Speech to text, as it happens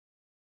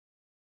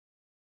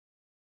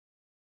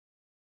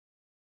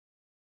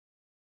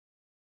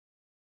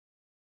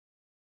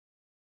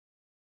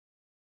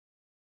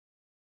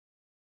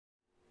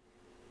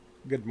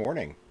Good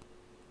morning.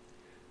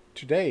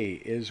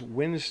 Today is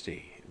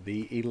Wednesday,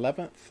 the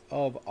 11th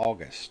of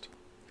August.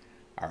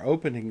 Our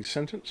opening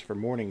sentence for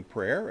morning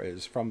prayer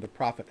is from the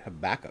prophet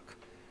Habakkuk,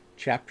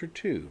 chapter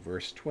 2,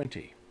 verse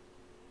 20.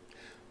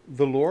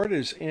 The Lord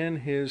is in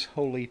his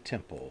holy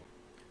temple.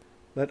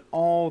 Let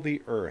all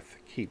the earth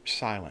keep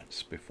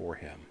silence before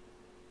him.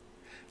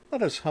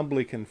 Let us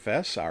humbly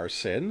confess our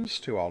sins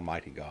to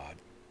Almighty God.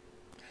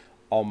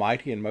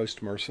 Almighty and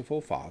most merciful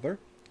Father,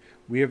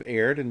 we have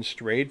erred and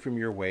strayed from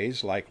your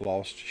ways like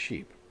lost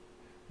sheep.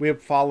 We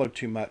have followed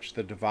too much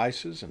the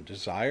devices and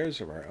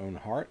desires of our own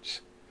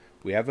hearts.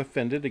 We have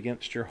offended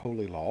against your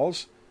holy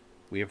laws.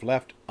 We have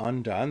left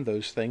undone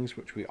those things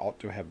which we ought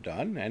to have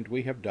done, and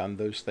we have done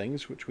those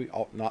things which we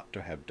ought not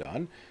to have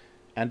done.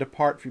 And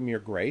apart from your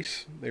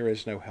grace, there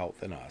is no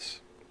health in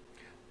us.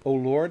 O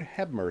Lord,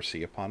 have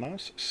mercy upon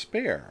us.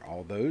 Spare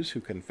all those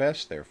who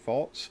confess their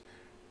faults.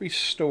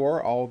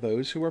 Restore all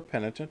those who are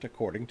penitent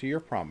according to your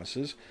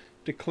promises,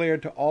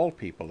 declared to all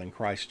people in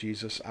Christ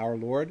Jesus our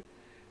Lord.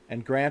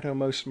 And grant, O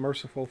most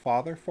merciful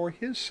Father, for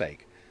his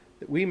sake,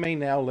 that we may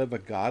now live a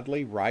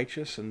godly,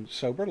 righteous, and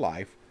sober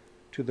life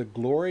to the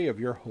glory of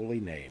your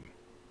holy name.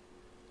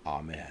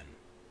 Amen.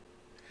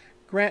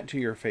 Grant to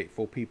your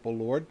faithful people,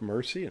 Lord,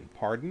 mercy and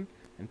pardon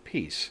and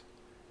peace,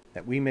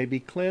 that we may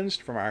be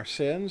cleansed from our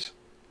sins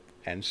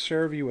and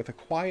serve you with a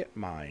quiet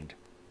mind,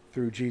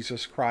 through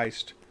Jesus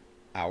Christ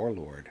our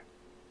Lord.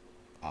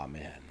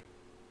 Amen.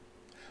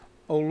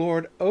 O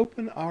Lord,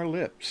 open our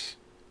lips,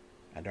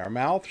 and our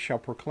mouth shall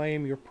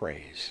proclaim your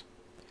praise.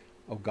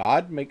 O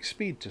God, make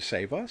speed to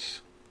save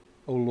us.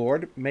 O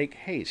Lord, make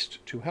haste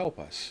to help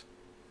us.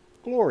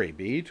 Glory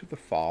be to the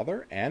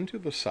Father, and to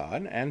the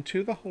Son, and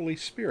to the Holy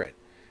Spirit,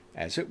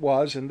 as it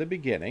was in the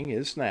beginning,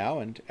 is now,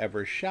 and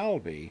ever shall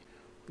be,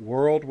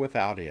 world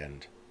without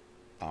end.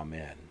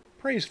 Amen.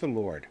 Praise the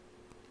Lord.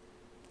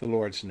 The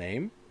Lord's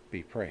name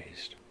be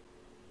praised.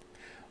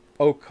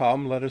 O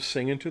come, let us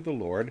sing unto the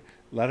Lord.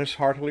 Let us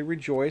heartily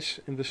rejoice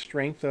in the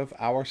strength of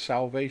our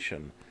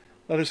salvation.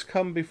 Let us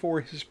come before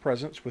his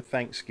presence with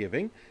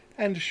thanksgiving,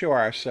 and show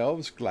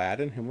ourselves glad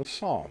in him with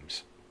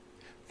psalms.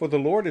 For the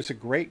Lord is a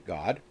great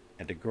God,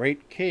 and a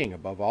great King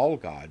above all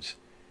gods.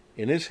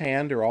 In his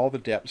hand are all the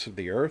depths of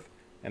the earth,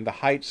 and the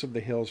heights of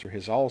the hills are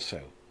his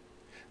also.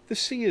 The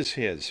sea is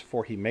his,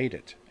 for he made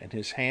it, and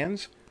his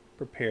hands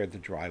prepared the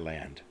dry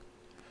land.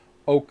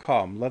 O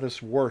come, let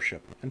us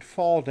worship, and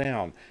fall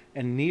down,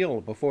 and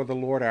kneel before the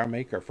Lord our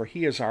Maker, for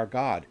he is our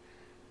God,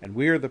 and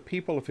we are the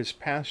people of his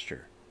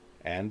pasture,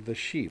 and the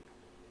sheep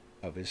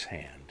of his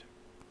hand.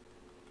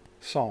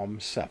 Psalm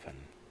 7.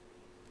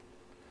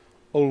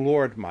 O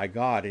Lord my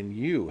God, in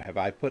you have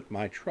I put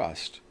my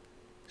trust.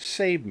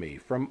 Save me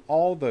from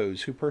all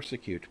those who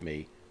persecute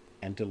me,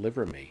 and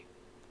deliver me,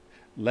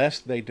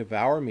 lest they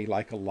devour me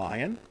like a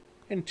lion,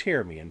 and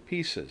tear me in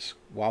pieces,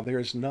 while there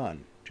is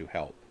none to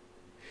help.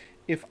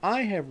 If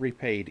I have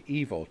repaid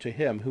evil to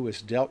him who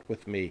has dealt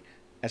with me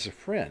as a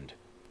friend,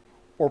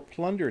 or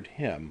plundered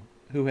him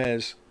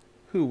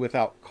who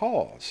without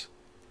cause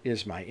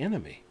is my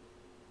enemy,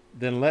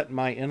 then let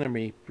my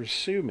enemy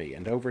pursue me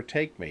and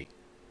overtake me.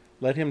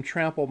 Let him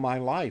trample my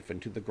life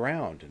into the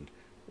ground and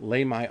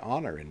lay my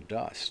honor in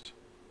dust.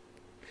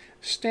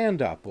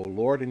 Stand up, O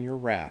Lord, in your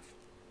wrath,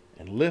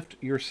 and lift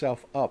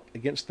yourself up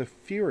against the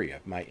fury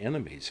of my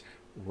enemies.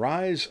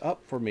 Rise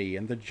up for me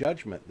in the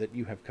judgment that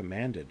you have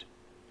commanded.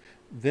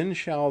 Then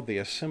shall the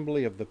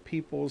assembly of the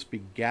peoples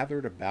be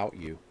gathered about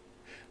you.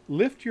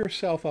 Lift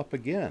yourself up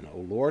again, O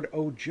Lord,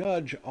 O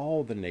judge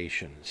all the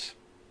nations.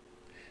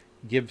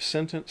 Give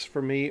sentence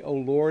for me, O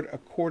Lord,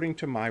 according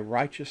to my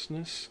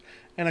righteousness,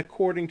 and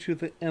according to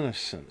the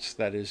innocence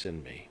that is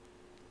in me.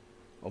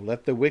 O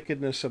let the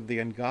wickedness of the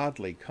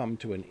ungodly come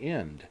to an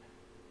end,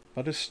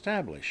 but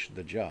establish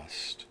the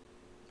just.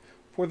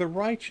 For the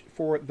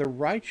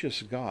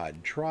righteous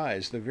God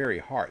tries the very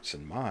hearts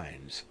and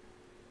minds.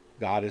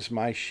 God is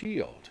my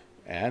shield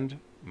and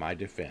my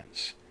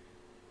defense.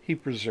 He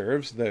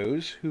preserves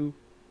those who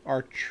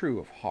are true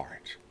of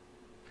heart.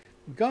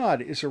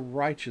 God is a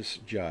righteous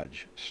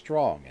judge,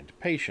 strong and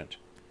patient,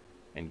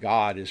 and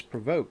God is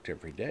provoked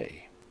every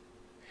day.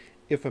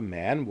 If a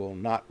man will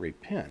not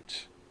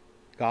repent,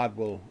 God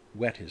will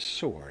whet his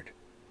sword.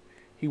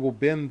 He will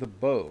bend the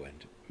bow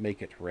and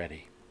make it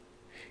ready.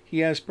 He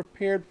has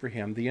prepared for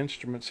him the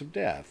instruments of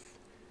death.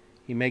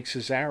 He makes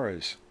his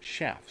arrows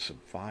shafts of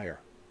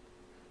fire.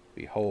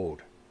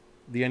 Behold,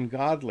 the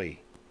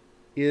ungodly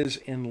is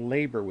in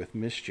labor with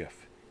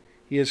mischief.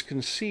 He has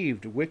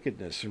conceived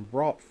wickedness and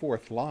brought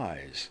forth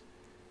lies.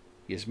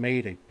 He has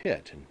made a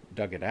pit and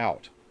dug it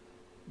out,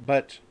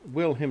 but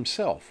will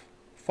himself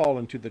fall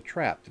into the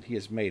trap that he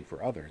has made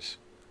for others.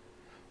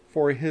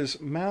 For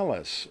his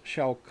malice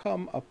shall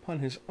come upon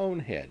his own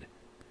head,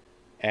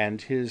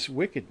 and his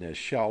wickedness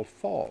shall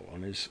fall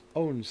on his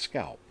own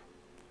scalp.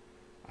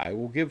 I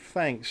will give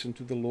thanks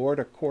unto the Lord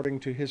according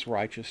to his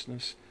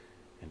righteousness,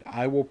 and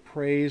I will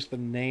praise the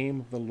name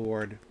of the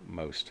Lord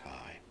Most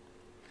High.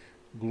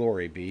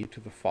 Glory be to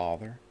the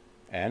Father,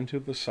 and to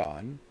the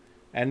Son,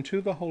 and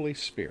to the Holy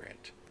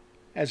Spirit,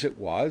 as it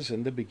was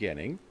in the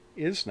beginning,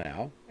 is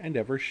now, and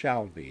ever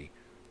shall be,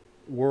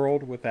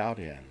 world without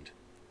end.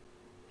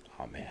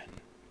 Amen.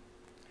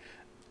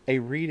 A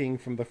reading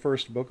from the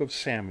first book of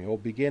Samuel,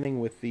 beginning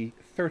with the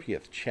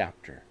 30th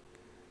chapter,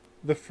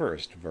 the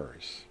first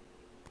verse.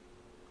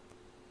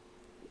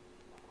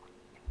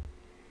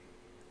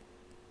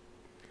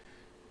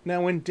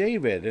 Now when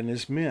David and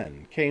his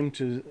men came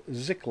to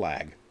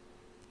Ziklag,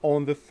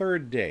 on the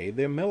third day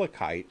the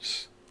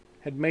Amalekites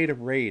had made a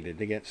raid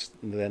against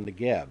the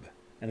Negeb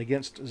and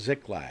against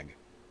Ziklag.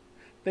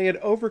 They had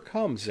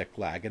overcome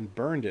Ziklag and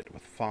burned it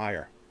with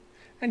fire,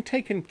 and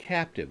taken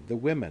captive the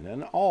women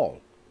and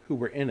all who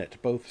were in it,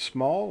 both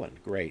small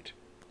and great.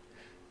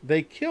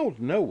 They killed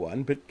no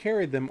one, but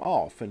carried them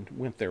off and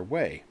went their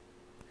way.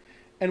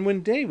 And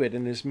when David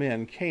and his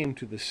men came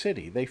to the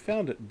city, they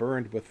found it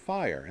burned with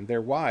fire, and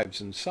their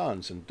wives and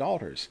sons and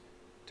daughters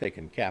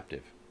taken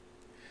captive.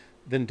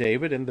 Then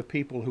David and the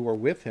people who were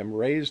with him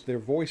raised their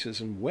voices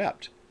and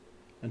wept,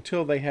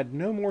 until they had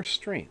no more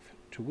strength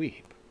to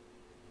weep.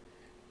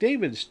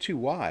 David's 2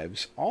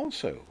 wives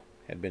also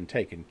had been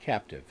taken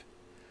captive,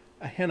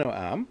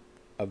 Ahinoam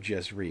of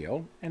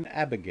Jezreel, and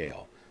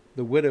Abigail,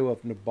 the widow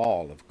of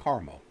Nabal of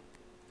Carmel.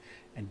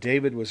 And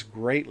David was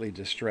greatly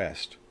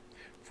distressed,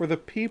 for the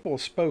people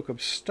spoke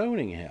of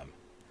stoning him,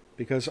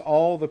 because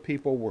all the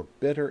people were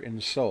bitter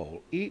in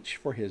soul, each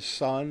for his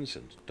sons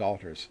and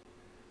daughters.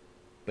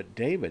 But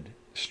David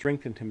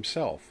strengthened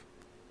himself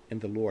in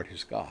the Lord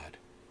his God.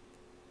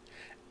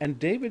 And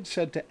David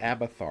said to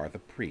Abiathar the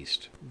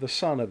priest, the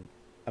son of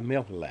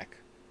Ahimelech,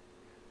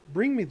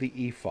 "Bring me the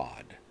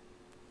ephod."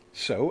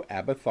 So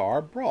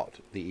Abiathar brought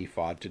the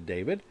ephod to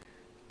David,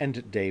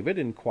 and David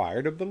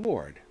inquired of the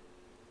Lord,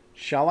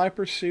 "Shall I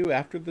pursue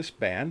after this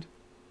band?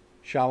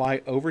 Shall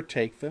I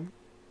overtake them?"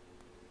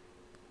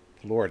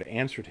 The Lord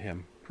answered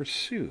him,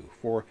 "Pursue,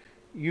 for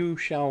you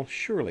shall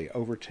surely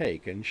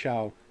overtake, and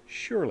shall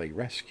surely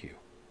rescue."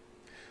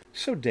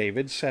 So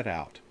David set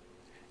out,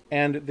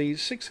 and the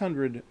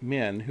 600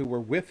 men who were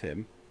with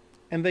him,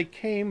 and they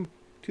came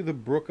to the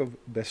brook of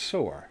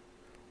Besor,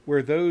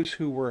 where those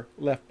who were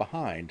left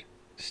behind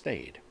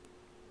stayed.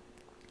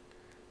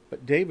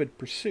 But David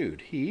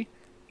pursued, he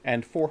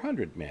and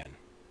 400 men.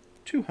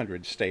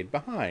 200 stayed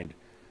behind,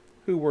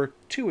 who were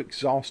too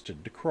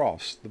exhausted to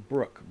cross the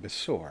brook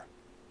Besor.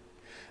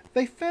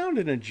 They found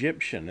an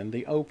Egyptian in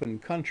the open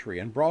country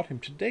and brought him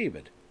to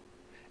David.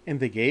 And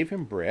they gave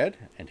him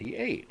bread, and he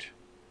ate.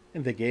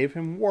 And they gave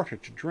him water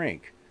to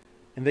drink.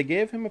 And they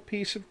gave him a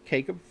piece of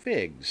cake of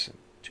figs, and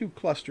 2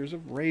 clusters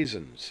of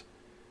raisins.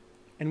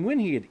 And when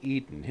he had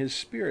eaten, his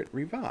spirit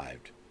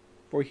revived,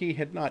 for he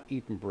had not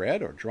eaten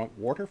bread or drunk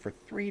water for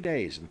 3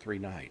 days and 3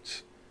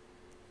 nights.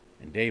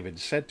 And David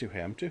said to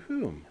him, "To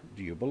whom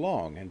do you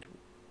belong, and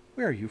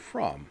where are you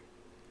from?"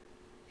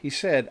 He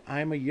said, "I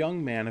am a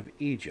young man of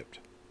Egypt,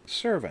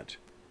 servant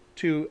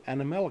to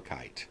an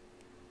Amalekite,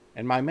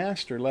 and my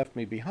master left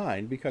me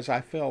behind because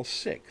I fell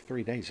sick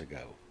 3 days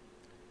ago.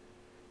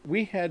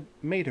 We had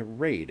made a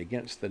raid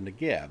against the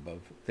Negeb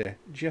of the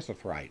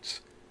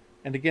Jethethites,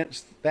 and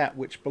against that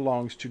which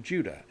belongs to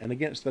Judah, and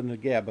against the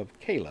Negeb of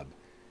Caleb,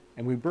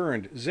 and we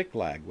burned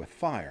Ziklag with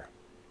fire."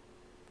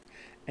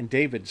 And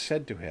David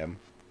said to him,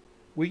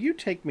 "Will you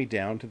take me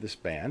down to this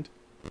band?"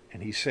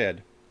 And he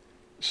said,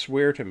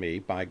 "Swear to me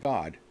by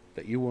God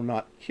that you will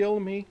not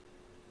kill me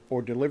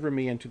or deliver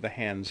me into the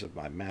hands of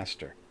my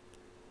master,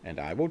 and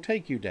I will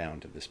take you down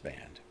to this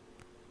band."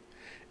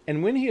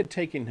 And when he had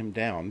taken him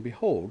down,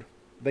 behold,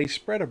 they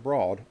spread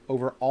abroad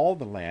over all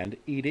the land,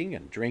 eating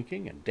and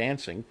drinking and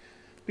dancing,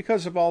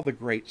 because of all the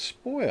great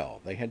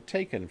spoil they had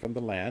taken from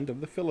the land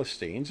of the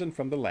Philistines and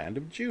from the land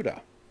of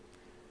Judah.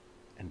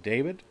 And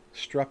David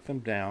struck them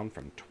down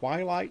from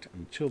twilight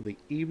until the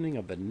evening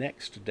of the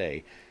next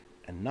day,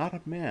 and not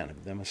a man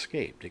of them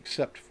escaped,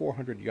 except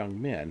 400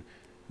 young men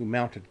who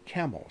mounted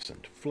camels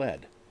and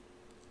fled.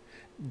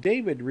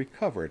 David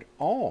recovered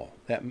all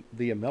that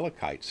the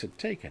Amalekites had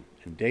taken,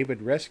 and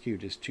David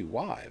rescued his 2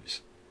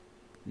 wives.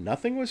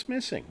 Nothing was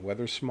missing,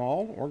 whether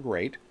small or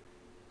great,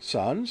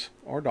 sons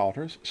or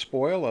daughters,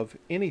 spoil of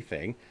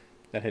anything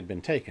that had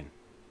been taken.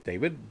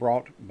 David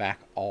brought back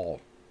all.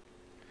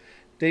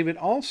 David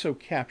also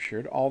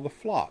captured all the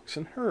flocks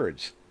and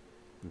herds.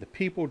 The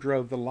people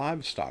drove the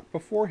livestock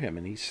before him,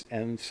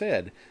 and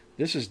said,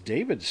 "This is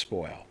David's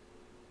spoil."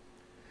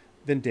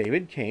 Then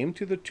David came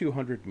to the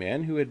 200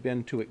 men who had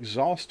been too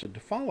exhausted to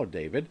follow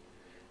David,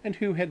 and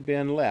who had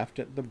been left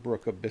at the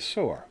brook of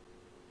Besor.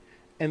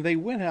 And they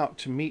went out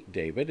to meet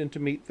David and to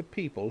meet the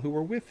people who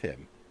were with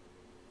him.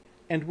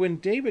 And when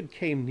David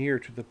came near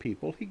to the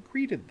people, he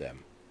greeted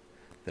them.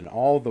 Then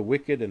all the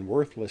wicked and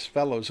worthless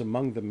fellows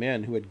among the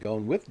men who had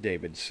gone with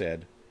David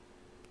said,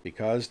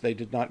 "Because they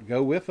did not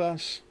go with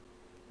us,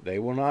 we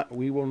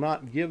will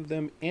not give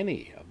them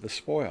any of the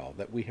spoil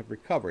that we have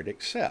recovered,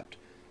 except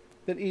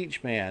that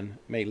each man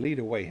may lead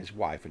away his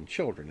wife and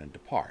children and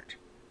depart."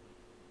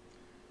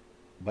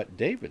 But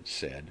David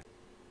said,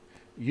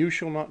 "You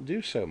shall not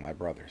do so, my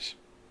brothers,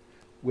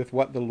 with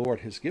what the Lord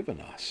has given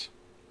us.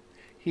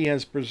 He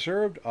has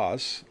preserved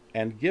us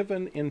and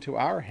given into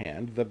our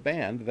hand the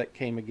band that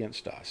came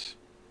against us.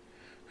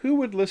 Who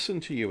would listen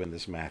to you in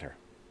this matter?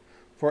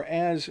 For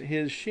as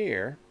his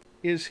share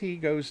is he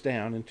goes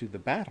down into the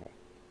battle,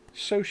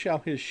 so shall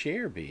his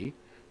share be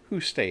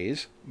who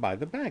stays by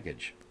the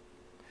baggage.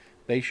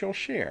 They shall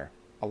share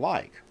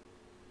alike.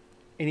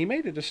 And he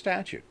made it a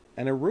statute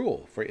and a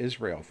rule for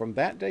Israel from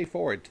that day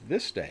forward to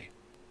this day.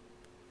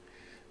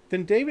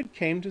 Then David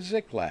came to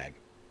Ziklag.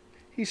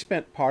 He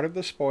sent part of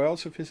the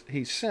spoils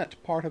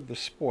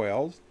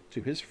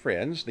to his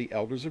friends, the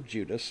elders of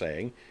Judah,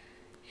 saying,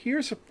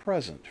 Here's a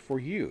present for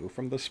you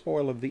from the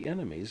spoil of the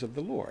enemies of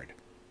the Lord.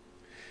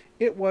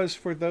 It was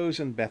for those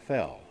in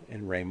Bethel,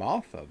 in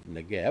Ramoth of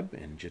Negeb,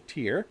 in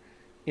Jatir,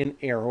 in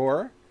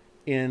Aror,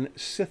 in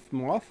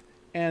Sithmoth,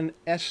 and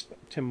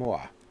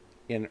Eshtemoa,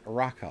 in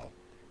Rachel,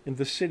 in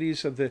the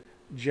cities of the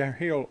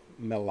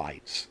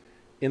Jerahmeelites,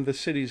 in the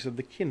cities of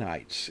the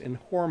Kenites, in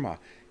Hormah,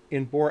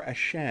 in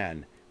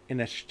Bor-Ashan, in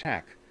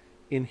Eshtak,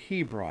 in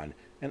Hebron,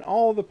 and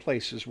all the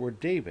places where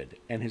David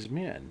and his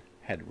men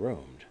had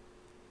roamed.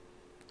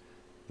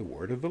 The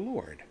word of the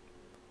Lord.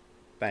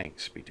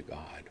 Thanks be to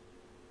God.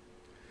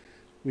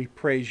 We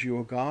praise you,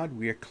 O God.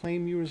 We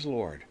acclaim you as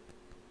Lord.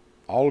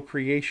 All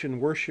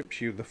creation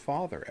worships you, the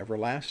Father,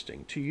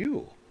 everlasting. To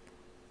you,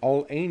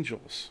 all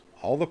angels,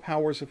 all the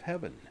powers of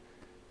heaven,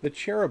 the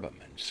cherubim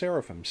and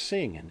seraphim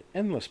sing in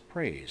endless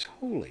praise.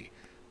 Holy,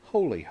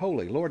 holy,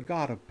 holy, Lord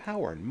God of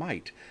power and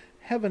might.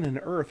 Heaven and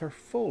earth are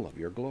full of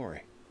your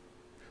glory.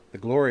 The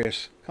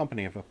glorious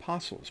company of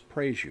apostles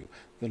praise you.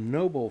 The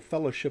noble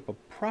fellowship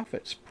of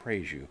prophets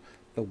praise you.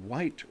 The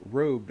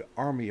white-robed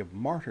army of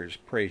martyrs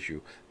praise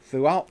you.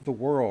 Throughout the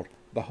world,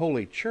 the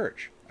holy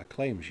church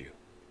acclaims you.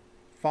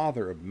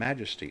 Father of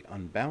majesty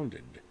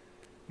unbounded,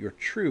 your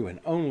true and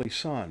only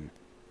Son,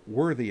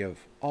 worthy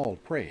of all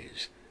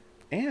praise,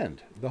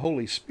 and the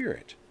Holy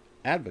Spirit,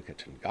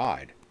 advocate and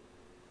guide.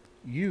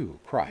 You,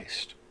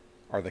 Christ,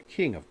 are the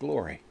King of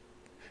glory,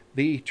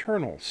 the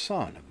eternal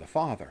Son of the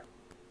Father.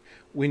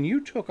 When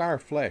you took our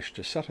flesh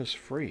to set us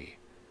free,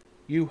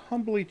 you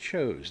humbly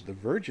chose the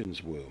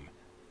Virgin's womb.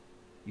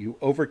 You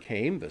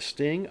overcame the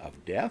sting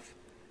of death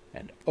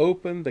and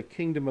opened the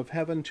kingdom of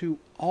heaven to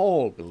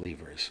all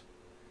believers.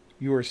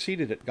 You are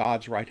seated at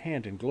God's right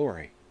hand in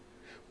glory.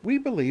 We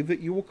believe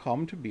that you will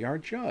come to be our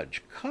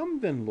judge.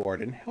 Come then,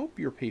 Lord, and help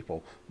your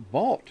people,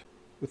 bought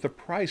with the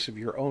price of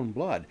your own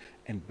blood,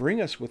 and bring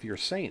us with your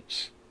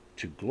saints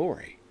to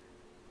glory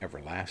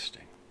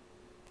everlasting.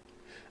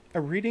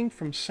 A reading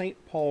from St.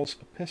 Paul's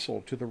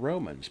epistle to the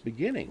Romans,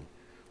 beginning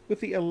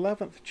with the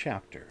 11th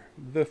chapter,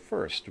 the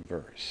first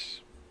verse.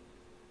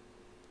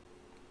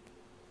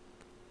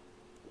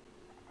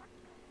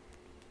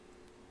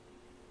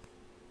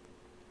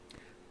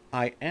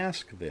 I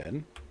ask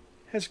then,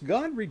 has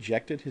God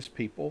rejected his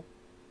people?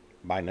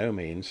 By no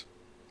means.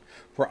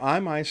 For I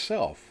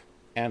myself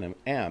am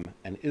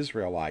an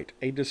Israelite,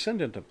 a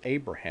descendant of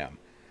Abraham,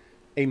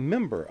 a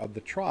member of the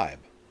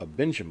tribe of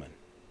Benjamin.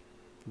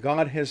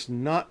 God has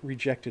not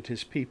rejected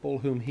his people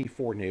whom he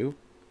foreknew.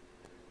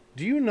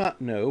 Do you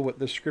not know what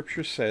the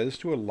Scripture says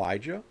to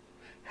Elijah,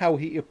 how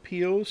he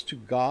appeals to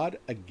God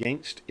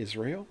against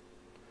Israel?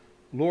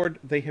 Lord,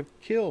 they have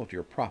killed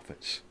your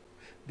prophets.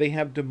 They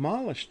have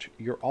demolished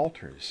your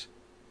altars,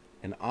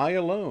 and I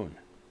alone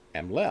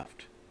am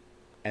left,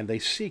 and they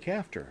seek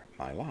after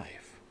my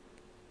life.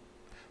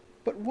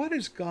 But what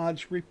is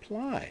God's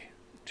reply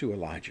to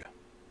Elijah?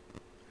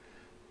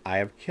 I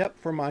have kept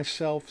for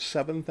myself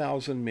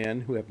 7,000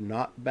 men who have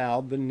not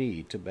bowed the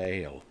knee to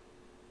Baal.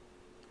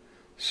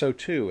 So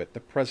too, at the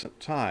present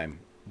time,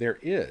 there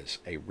is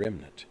a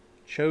remnant,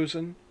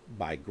 chosen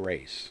by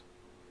grace.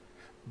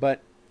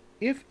 But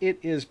if it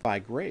is by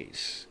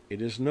grace,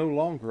 it is no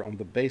longer on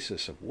the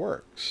basis of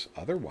works.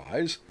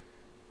 Otherwise,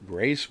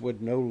 grace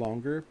would no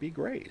longer be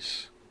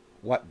grace.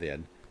 What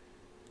then?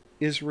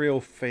 Israel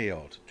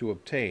failed to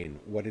obtain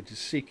what it is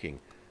seeking.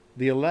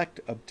 The elect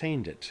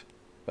obtained it,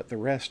 but the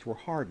rest were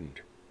hardened.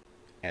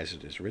 As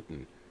it is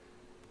written,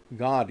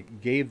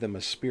 God gave them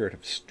a spirit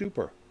of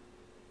stupor,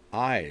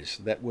 eyes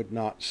that would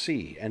not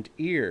see, and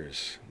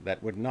ears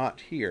that would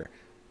not hear,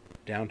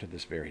 down to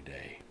this very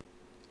day.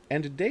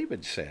 And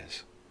David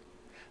says,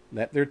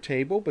 let their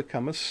table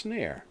become a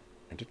snare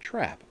and a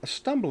trap, a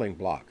stumbling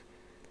block,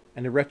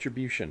 and a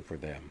retribution for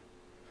them.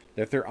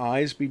 Let their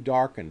eyes be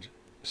darkened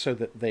so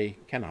that they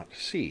cannot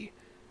see,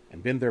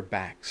 and bend their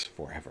backs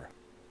forever.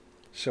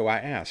 So I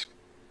ask,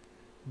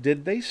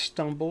 did they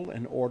stumble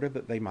in order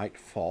that they might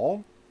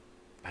fall?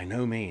 By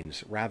no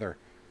means. Rather,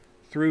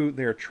 through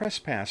their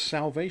trespass,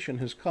 salvation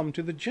has come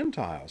to the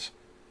Gentiles,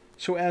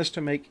 so as to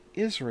make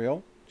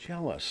Israel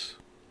jealous.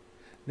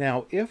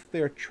 Now, if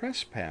their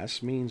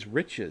trespass means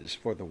riches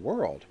for the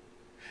world,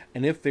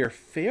 and if their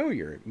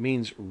failure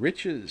means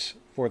riches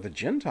for the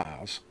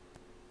Gentiles,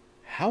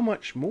 how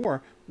much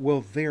more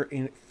will their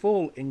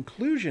full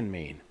inclusion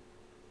mean?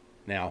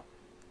 Now,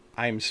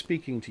 I am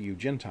speaking to you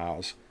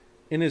Gentiles,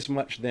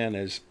 inasmuch then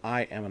as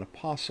I am an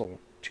apostle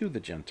to the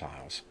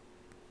Gentiles.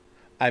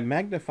 I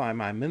magnify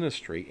my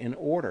ministry in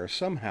order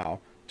somehow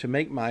to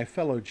make my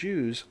fellow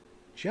Jews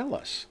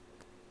jealous,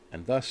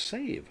 and thus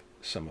save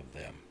some of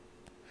them.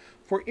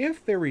 For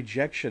if their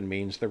rejection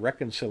means the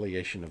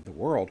reconciliation of the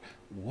world,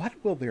 what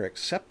will their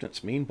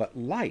acceptance mean but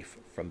life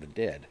from the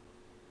dead?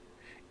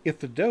 If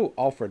the dough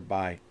offered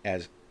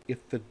as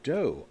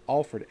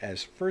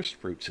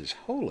firstfruits is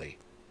holy,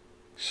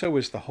 so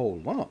is the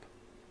whole lump.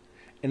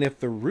 And if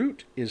the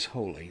root is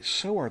holy,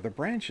 so are the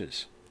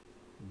branches.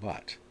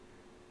 But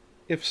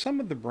if some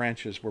of the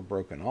branches were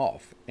broken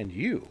off, and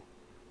you,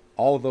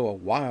 although a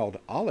wild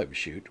olive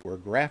shoot, were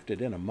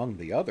grafted in among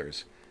the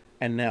others,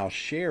 and now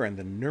share in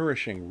the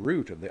nourishing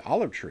root of the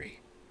olive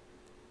tree,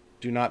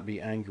 do not be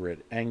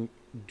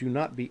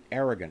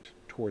arrogant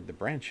toward the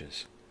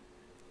branches.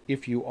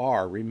 If you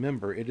are,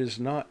 remember it is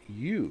not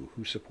you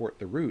who support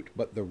the root,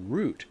 but the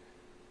root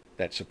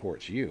that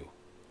supports you.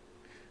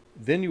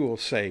 Then you will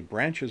say,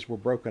 branches were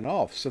broken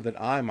off so that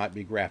I might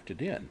be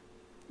grafted in.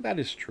 That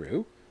is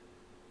true.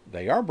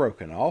 They are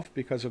broken off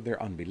because of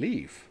their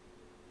unbelief.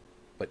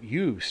 But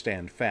you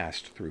stand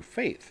fast through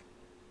faith.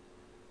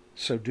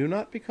 So do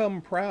not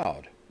become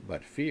proud,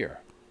 but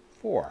fear.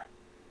 For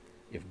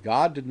if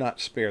God did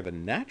not spare the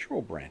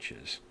natural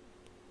branches,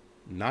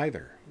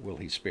 neither will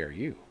he spare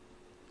you.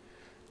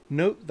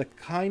 Note the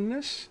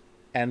kindness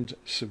and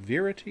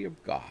severity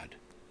of God.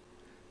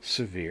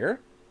 Severe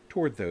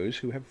toward those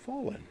who have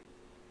fallen,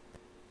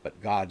 but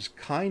God's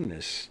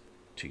kindness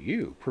to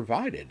you,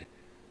 provided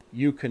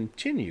you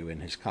continue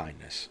in his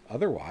kindness.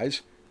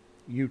 Otherwise,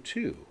 you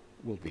too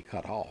will be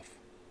cut off.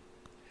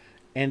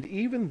 And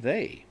even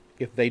they,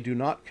 if they do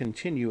not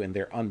continue in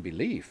their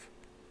unbelief,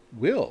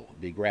 will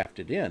be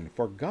grafted in,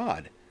 for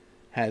God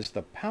has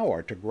the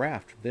power to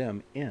graft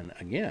them in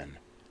again.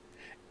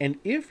 And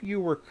if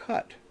you were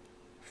cut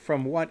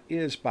from what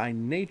is by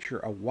nature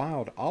a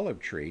wild olive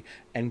tree,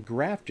 and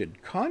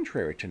grafted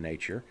contrary to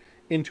nature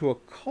into a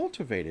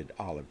cultivated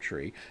olive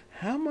tree,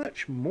 how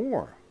much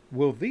more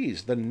will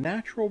these, the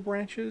natural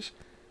branches,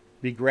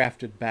 be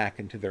grafted back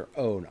into their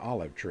own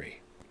olive tree?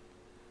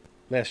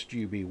 Lest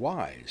you be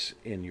wise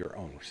in your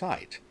own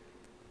sight.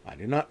 I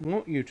do not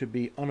want you to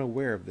be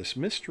unaware of this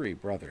mystery,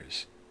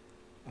 brothers.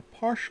 A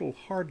partial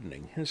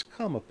hardening has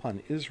come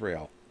upon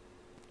Israel,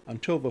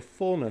 until the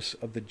fullness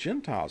of the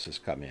Gentiles has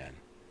come in.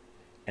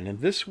 And in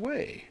this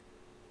way,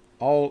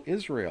 all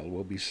Israel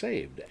will be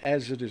saved,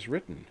 as it is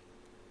written,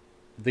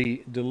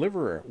 the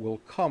deliverer will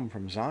come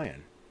from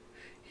Zion.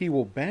 He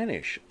will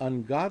banish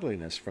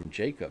ungodliness from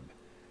Jacob,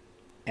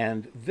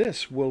 and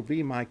this will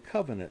be my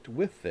covenant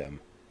with them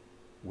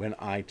when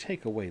I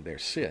take away their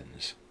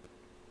sins.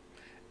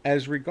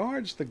 As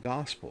regards the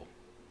gospel,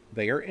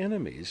 they are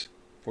enemies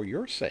for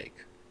your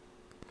sake.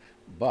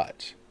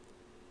 But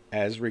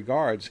as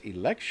regards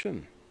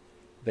election,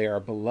 they are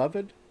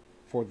beloved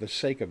for the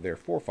sake of their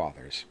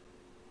forefathers.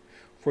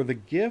 For the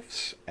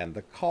gifts and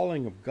the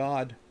calling of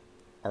God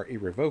are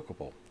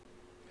irrevocable.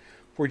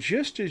 For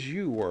just as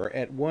you were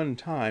at one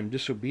time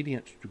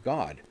disobedient to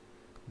God,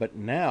 but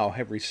now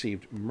have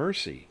received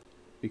mercy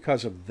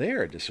because of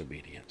their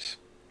disobedience,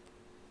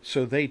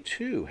 so they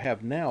too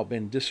have now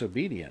been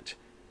disobedient,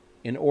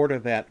 in order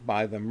that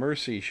by the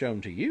mercy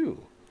shown to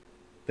you,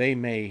 they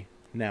may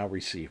now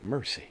receive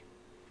mercy.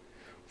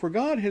 For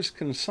God has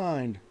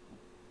consigned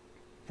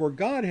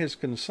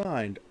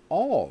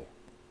all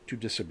to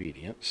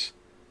disobedience,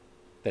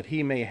 that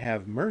he may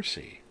have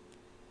mercy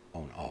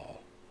on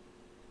all.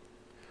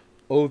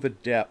 O the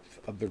depth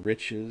of the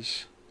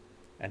riches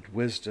and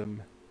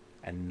wisdom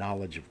and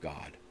knowledge of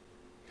God!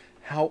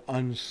 How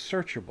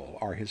unsearchable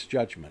are his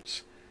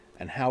judgments,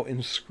 and how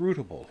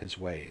inscrutable his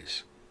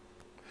ways!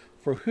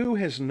 For who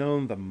has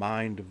known the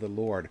mind of the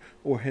Lord,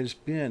 or has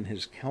been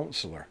his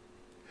counselor?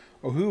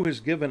 Or who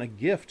has given a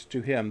gift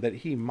to him that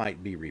he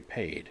might be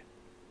repaid?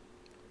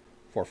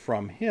 For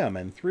from him,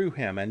 and through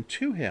him, and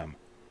to him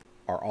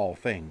are all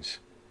things.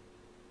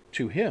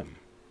 To him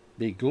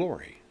be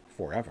glory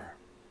forever.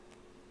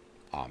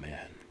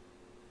 Amen.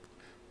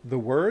 The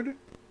word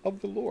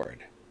of the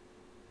Lord.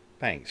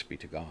 Thanks be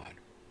to God.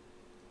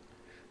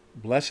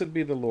 Blessed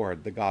be the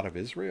Lord, the God of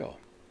Israel.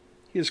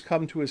 He has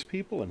come to his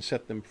people and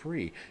set them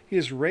free. He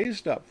has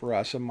raised up for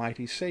us a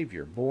mighty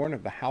Savior, born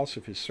of the house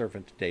of his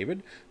servant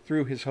David.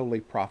 Through his holy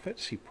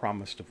prophets he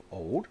promised of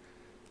old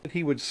that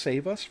he would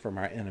save us from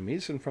our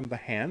enemies and from the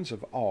hands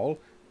of all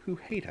who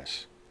hate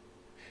us.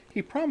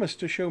 He promised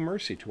to show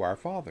mercy to our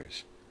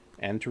fathers,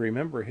 and to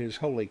remember his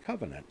holy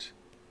covenant.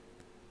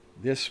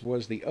 This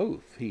was the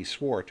oath he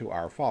swore to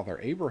our father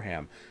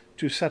Abraham,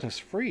 to set us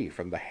free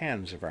from the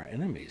hands of our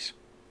enemies,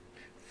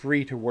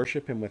 free to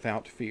worship him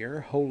without fear,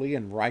 holy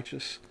and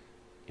righteous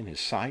in his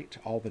sight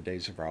all the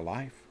days of our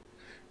life.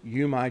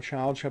 You, my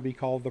child, shall be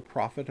called the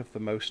prophet of the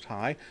Most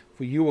High,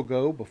 for you will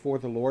go before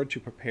the Lord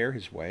to prepare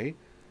his way,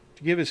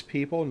 to give his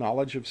people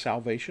knowledge of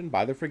salvation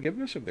by the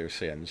forgiveness of their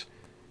sins.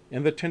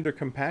 In the tender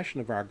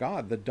compassion of our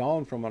God, the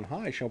dawn from on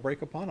high shall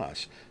break upon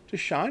us, to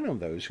shine on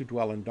those who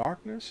dwell in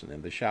darkness and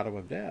in the shadow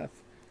of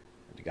death,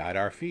 and to guide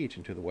our feet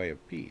into the way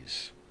of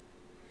peace.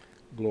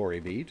 Glory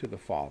be to the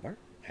Father,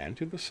 and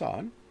to the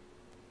Son,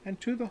 and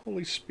to the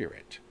Holy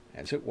Spirit,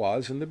 as it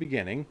was in the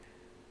beginning,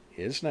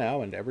 is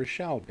now, and ever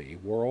shall be,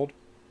 world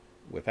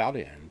without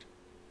end.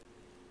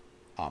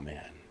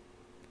 Amen.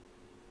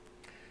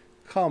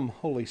 Come,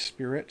 Holy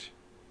Spirit,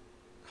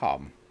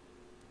 come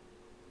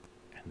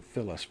and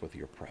fill us with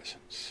your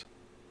presence.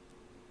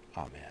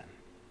 Amen.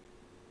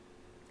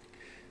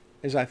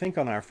 As I think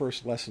on our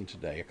first lesson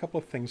today, a couple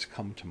of things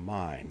come to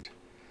mind.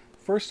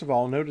 First of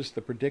all, notice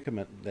the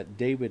predicament that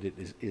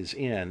David is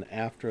in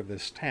after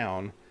this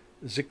town,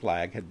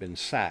 Ziklag, had been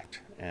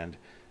sacked and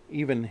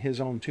even his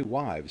own two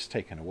wives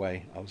taken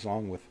away,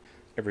 along with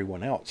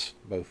everyone else,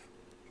 both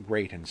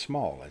great and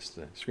small, as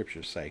the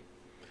scriptures say.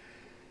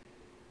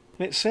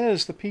 And it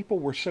says the people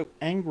were so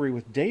angry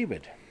with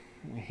David.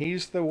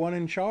 He's the one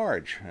in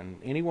charge, and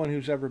anyone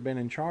who's ever been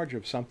in charge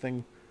of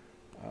something,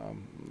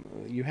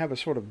 you have a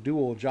sort of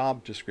dual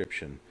job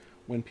description.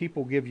 When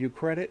people give you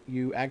credit,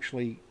 you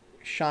actually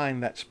shine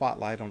that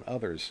spotlight on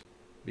others,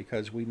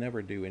 because we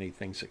never do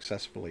anything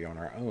successfully on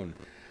our own.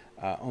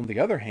 On the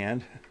other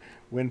hand,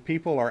 when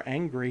people are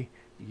angry,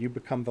 you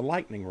become the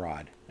lightning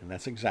rod, and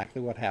that's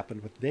exactly what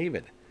happened with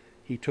David.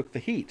 He took the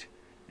heat,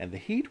 and the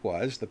heat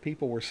was the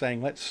people were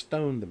saying, let's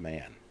stone the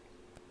man.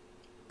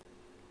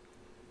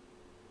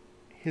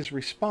 His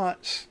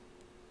response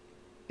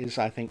is,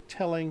 I think,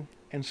 telling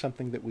and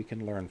something that we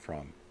can learn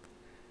from.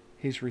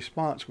 His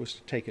response was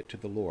to take it to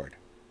the Lord,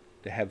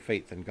 to have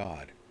faith in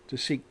God, to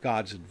seek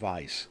God's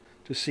advice,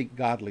 to seek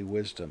godly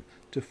wisdom,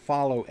 to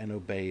follow and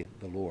obey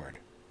the Lord.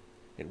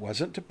 It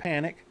wasn't to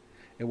panic.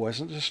 It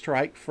wasn't to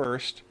strike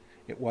first.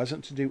 It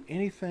wasn't to do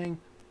anything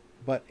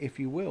but, if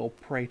you will,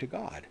 pray to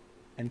God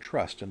and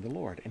trust in the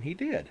Lord. And he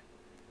did.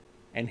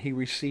 And he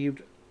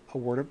received a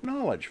word of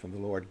knowledge from the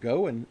Lord.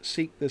 Go and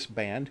seek this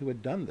band who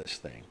had done this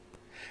thing.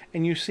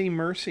 And you see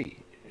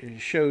mercy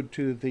showed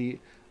to the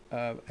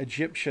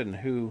Egyptian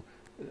who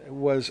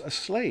was a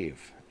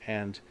slave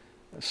and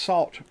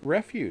sought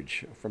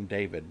refuge from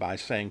David by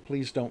saying,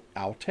 please don't,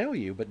 I'll tell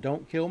you, but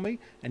don't kill me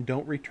and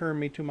don't return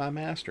me to my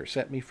master.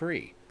 Set me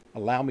free.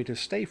 Allow me to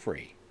stay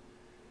free.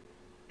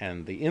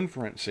 And the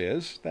inference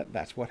is that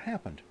that's what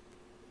happened.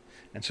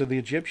 And so the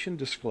Egyptian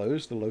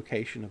disclosed the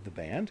location of the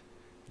band.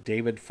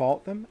 David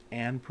fought them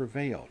and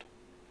prevailed.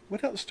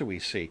 What else do we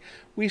see?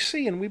 We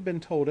see, and we've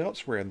been told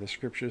elsewhere in the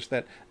scriptures,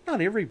 that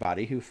not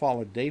everybody who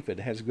followed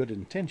David has good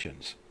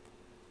intentions.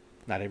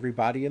 Not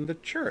everybody in the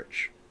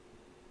church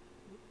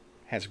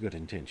has good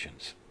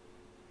intentions.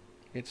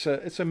 It's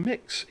a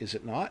mix, is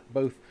it not?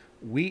 Both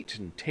wheat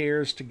and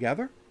tares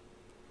together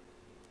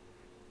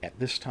at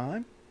this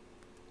time.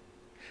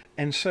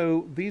 And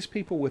so these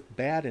people with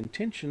bad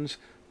intentions,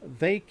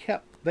 they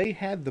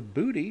had the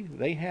booty,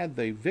 they had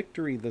the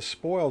victory, the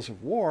spoils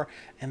of war,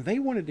 and they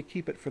wanted to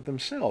keep it for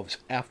themselves.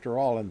 After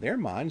all, in their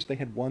minds, they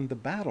had won the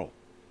battle.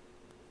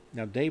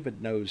 Now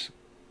David knows,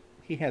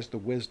 he has the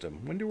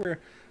wisdom.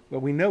 Well,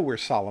 we know where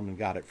Solomon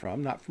got it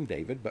from, not from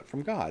David, but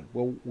from God.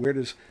 Well, where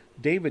does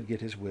David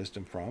get his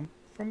wisdom from?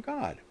 From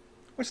God.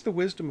 What's the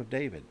wisdom of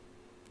David?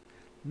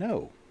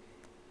 No.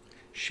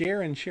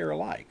 Share and share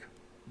alike.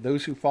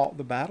 Those who fought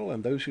the battle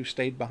and those who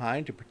stayed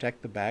behind to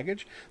protect the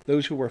baggage,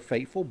 those who were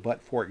faithful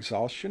but for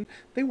exhaustion,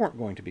 they weren't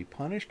going to be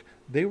punished.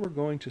 They were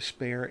going to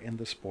spare in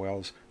the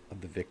spoils of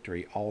the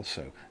victory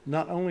also.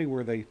 Not only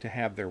were they to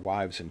have their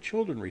wives and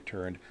children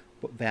returned,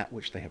 but that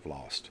which they have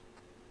lost.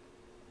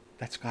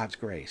 That's God's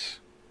grace.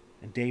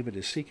 And David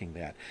is seeking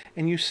that.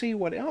 And you see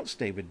what else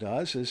David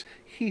does is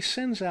he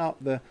sends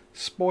out the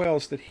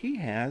spoils that he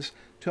has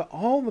to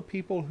all the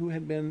people who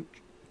had been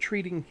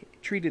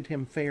treated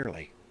him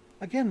fairly.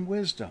 Again,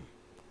 wisdom.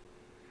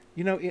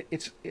 You know,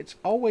 it's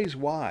always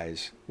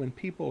wise when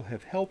people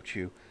have helped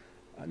you,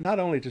 not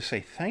only to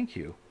say thank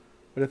you,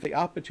 but if the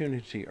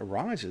opportunity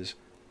arises,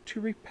 to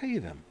repay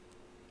them,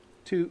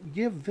 to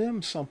give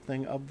them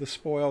something of the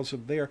spoils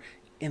of their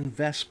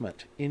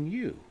investment in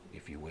you,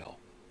 if you will.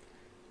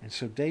 And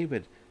so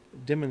David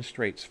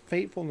demonstrates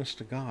faithfulness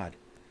to God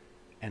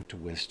and to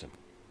wisdom.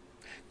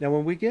 Now,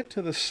 when we get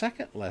to the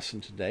second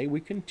lesson today,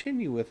 we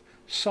continue with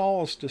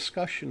Saul's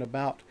discussion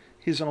about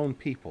his own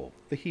people,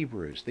 the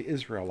Hebrews, the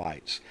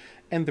Israelites,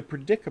 and the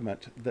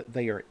predicament that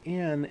they are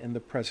in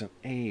the present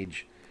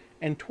age.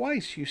 And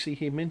twice, you see,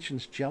 he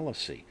mentions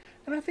jealousy.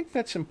 And I think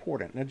that's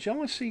important. Now,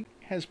 jealousy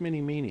has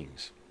many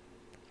meanings.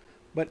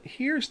 But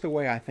here's the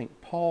way I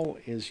think Paul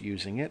is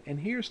using it, and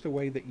here's the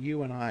way that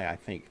you and I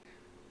think,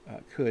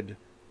 could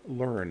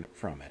learn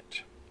from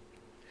it.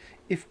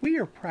 If we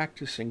are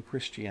practicing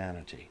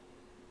Christianity,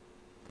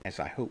 as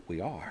I hope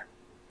we are,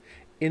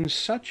 in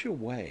such a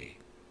way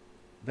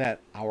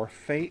that our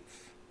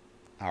faith,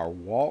 our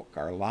walk,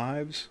 our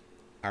lives,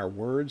 our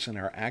words, and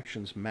our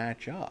actions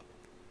match up,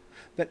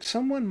 that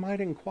someone might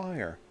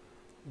inquire,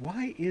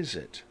 why is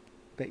it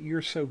that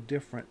you're so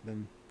different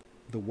than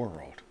the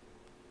world?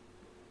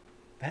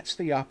 That's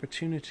the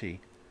opportunity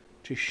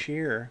to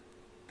share.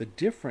 The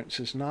difference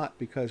is not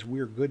because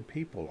we're good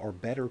people or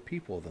better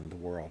people than the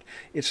world.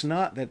 It's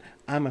not that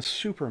I'm a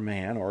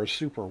superman or a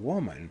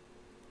superwoman.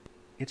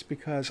 It's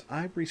because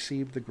I've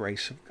received the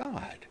grace of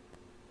God.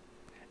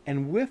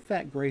 And with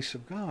that grace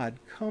of God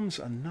comes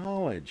a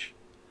knowledge,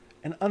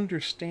 an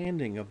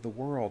understanding of the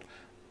world,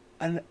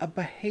 a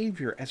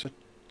behavior as a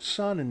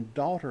son and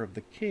daughter of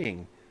the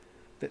King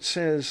that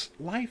says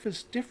life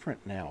is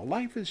different now.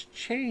 Life has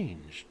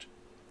changed.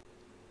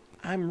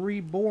 I'm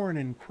reborn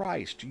in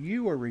Christ.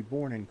 You are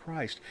reborn in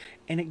Christ.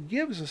 And it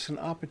gives us an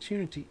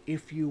opportunity,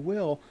 if you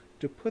will,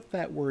 to put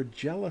that word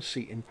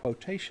jealousy in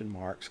quotation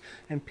marks,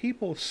 and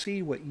people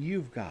see what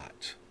you've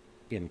got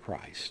in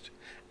Christ,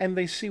 and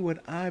they see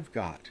what I've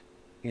got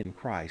in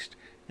Christ,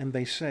 and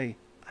they say,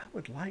 I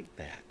would like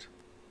that.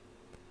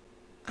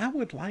 I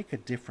would like a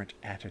different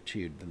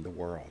attitude than the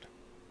world.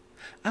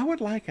 I would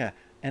like an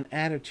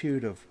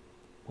attitude of,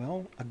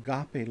 well,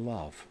 agape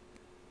love.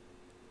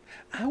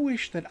 I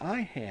wish that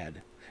I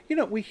had. You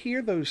know, we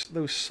hear those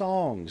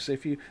songs.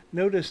 If you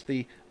notice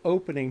the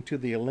opening to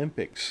the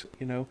Olympics,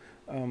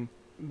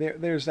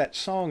 there's that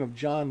song of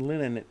John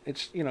Lennon.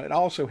 It's it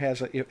also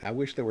has I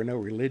wish there were no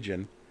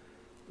religion.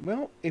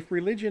 Well, if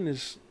religion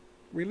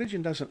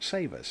doesn't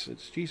save us.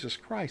 It's Jesus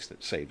Christ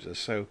that saves us.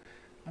 So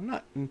I'm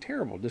not in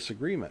terrible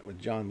disagreement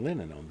with John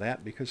Lennon on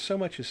that, because so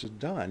much is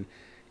done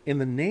in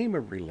the name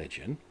of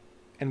religion,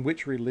 and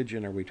which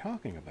religion are we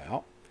talking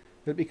about,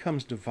 that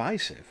becomes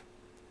divisive.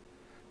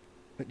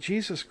 But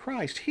Jesus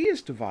Christ, he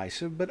is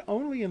divisive, but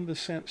only in the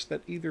sense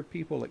that either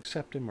people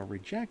accept him or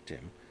reject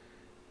him.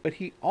 But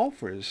he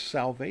offers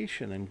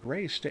salvation and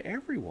grace to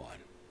everyone.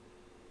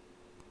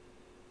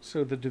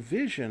 So the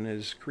division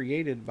is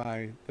created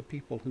by the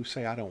people who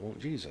say, I don't want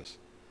Jesus.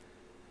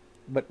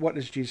 But what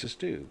does Jesus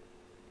do?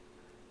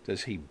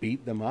 Does he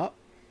beat them up?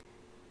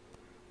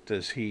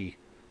 Does he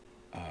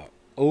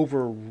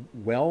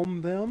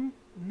overwhelm them?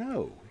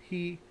 No,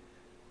 he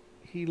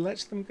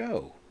lets them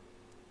go.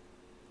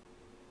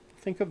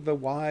 Think of the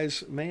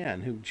wise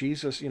man who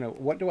Jesus,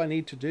 what do I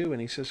need to do?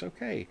 And he says,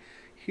 okay,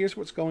 here's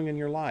what's going in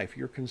your life.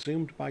 You're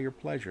consumed by your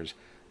pleasures.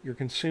 You're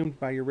consumed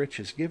by your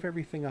riches. Give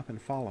everything up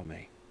and follow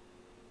me.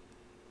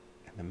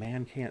 And the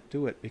man can't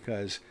do it,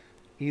 because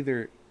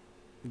either,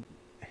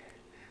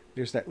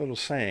 there's that little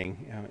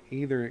saying,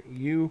 either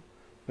you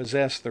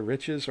possess the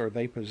riches or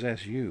they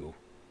possess you.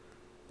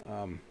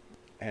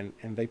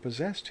 And they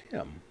possessed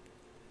him.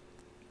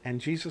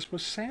 And Jesus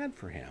was sad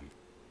for him.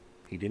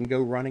 He didn't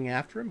go running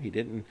after him. He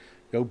didn't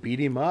go beat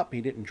him up. He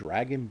didn't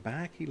drag him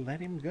back. He let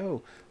him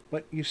go.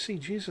 But you see,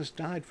 Jesus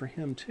died for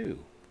him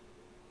too,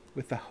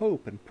 with the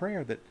hope and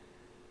prayer that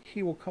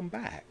he will come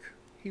back.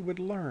 He would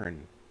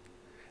learn.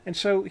 And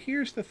so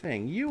here's the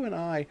thing. You and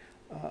I,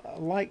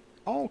 like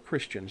all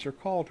Christians, are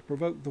called to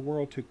provoke the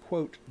world to,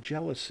 quote,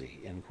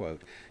 jealousy, end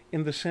quote,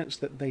 in the sense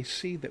that they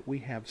see that we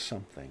have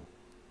something.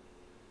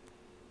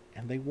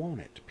 And they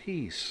want it.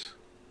 Peace,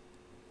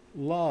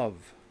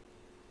 love,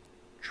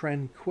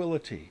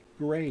 tranquility,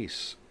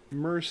 grace,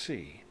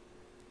 mercy.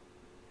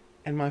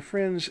 And my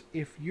friends,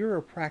 if you're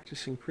a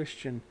practicing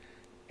Christian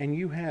and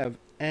you have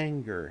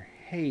anger,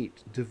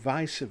 hate,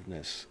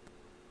 divisiveness,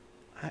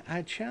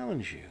 I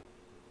challenge you.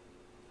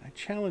 I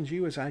challenge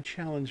you as I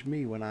challenge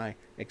me when I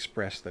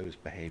express those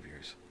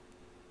behaviors,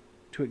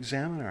 to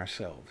examine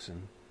ourselves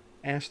and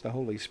ask the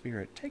Holy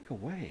Spirit, take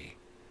away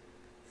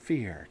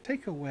fear,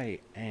 take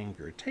away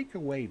anger, take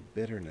away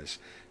bitterness,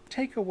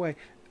 take away.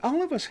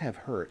 All of us have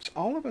hurts.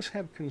 All of us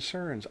have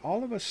concerns.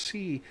 All of us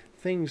see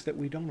things that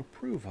we don't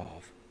approve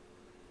of.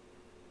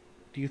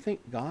 Do you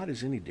think God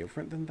is any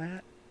different than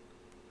that?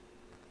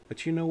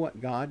 But you know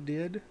what God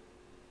did?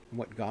 And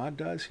what God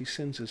does? He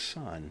sends his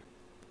Son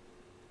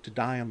to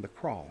die on the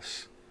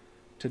cross,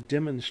 to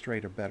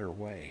demonstrate a better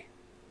way,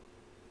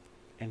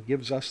 and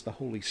gives us the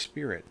Holy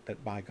Spirit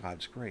that by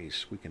God's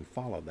grace we can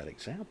follow that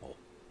example.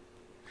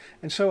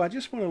 And so I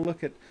just want to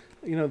look at,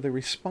 the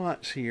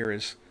response here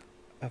is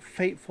a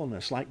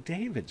faithfulness, like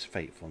David's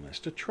faithfulness,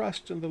 to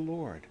trust in the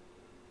Lord,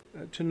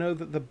 to know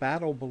that the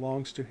battle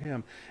belongs to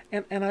him.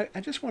 And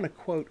I just want to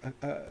quote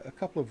a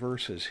couple of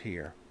verses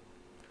here.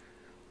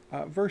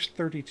 Verse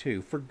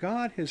 32, for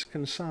God has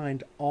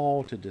consigned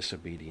all to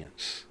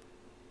disobedience.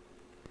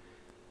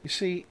 You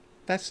see,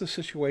 that's the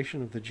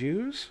situation of the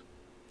Jews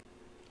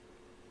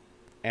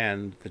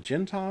and the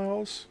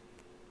Gentiles,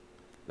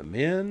 the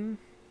men,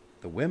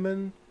 the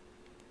women.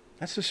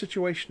 That's the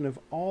situation of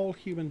all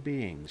human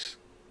beings.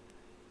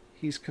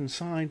 He's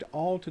consigned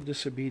all to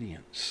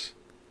disobedience.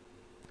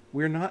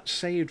 We're not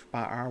saved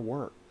by our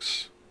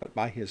works, but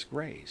by his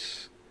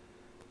grace.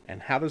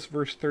 And how does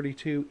verse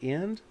 32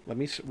 end? Let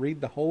me read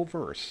the whole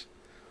verse.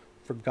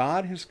 For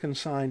God has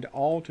consigned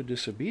all to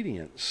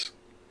disobedience,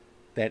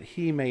 that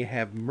he may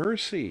have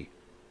mercy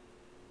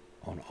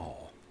on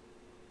all.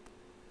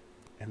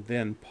 And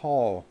then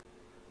Paul,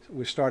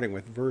 we're starting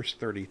with verse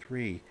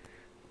 33,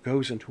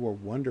 goes into a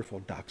wonderful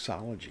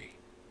doxology.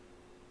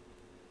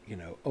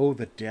 Oh,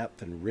 the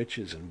depth and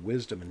riches and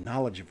wisdom and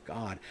knowledge of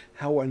God.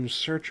 How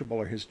unsearchable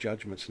are his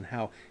judgments and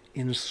how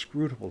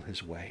inscrutable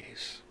his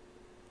ways.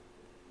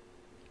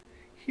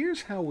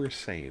 Here's how we're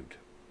saved.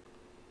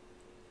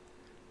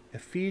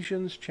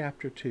 Ephesians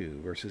chapter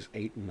 2, verses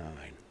 8 and 9.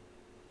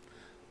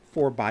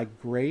 For by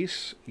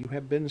grace you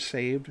have been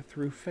saved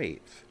through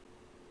faith.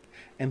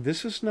 And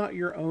this is not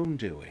your own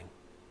doing.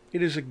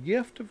 It is a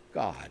gift of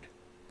God,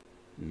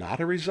 not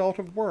a result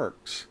of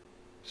works,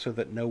 so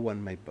that no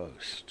one may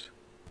boast.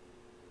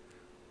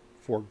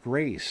 For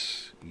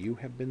grace you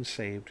have been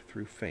saved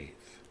through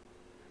faith.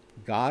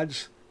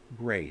 God's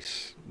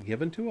grace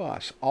given to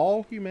us,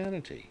 all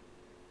humanity,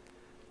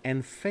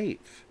 and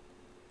faith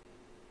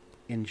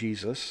in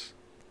Jesus,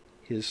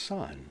 his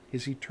Son,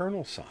 his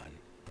eternal Son,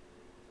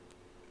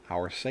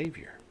 our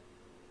Savior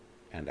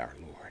and our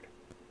Lord.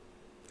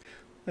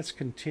 Let's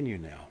continue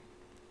now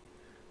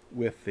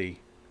with the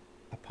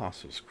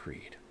Apostles'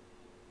 Creed.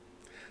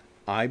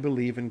 I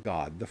believe in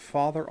God, the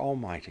Father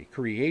Almighty,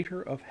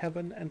 creator of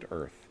heaven and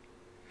earth.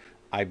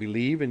 I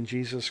believe in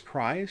Jesus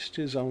Christ,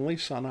 his only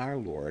Son, our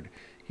Lord.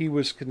 He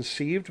was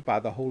conceived by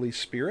the Holy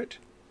Spirit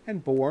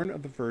and born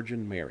of the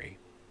Virgin Mary.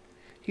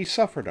 He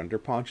suffered under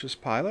Pontius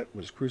Pilate,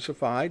 was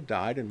crucified,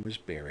 died, and was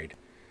buried.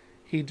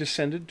 He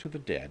descended to the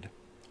dead.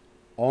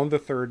 On the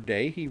third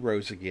day he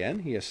rose again.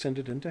 He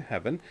ascended into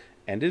heaven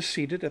and is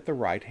seated at the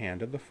right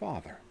hand of the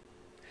Father.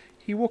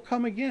 He will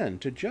come again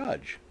to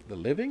judge the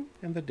living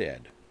and the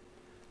dead.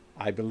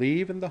 I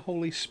believe in the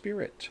Holy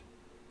Spirit,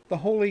 the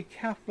Holy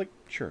Catholic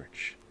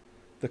Church,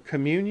 the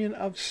communion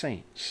of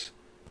saints,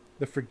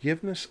 the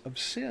forgiveness of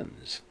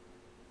sins,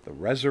 the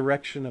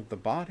resurrection of the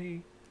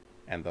body,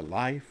 and the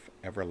life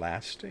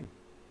everlasting.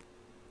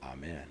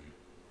 Amen.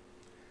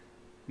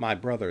 My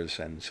brothers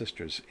and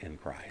sisters in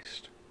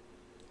Christ,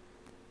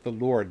 the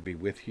Lord be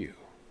with you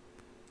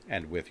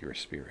and with your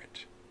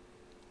spirit.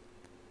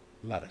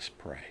 Let us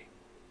pray.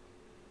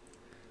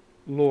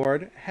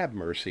 Lord, have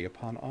mercy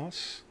upon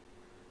us.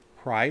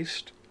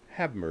 Christ,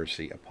 have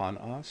mercy upon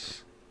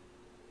us.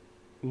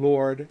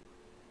 Lord,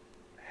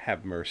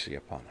 have mercy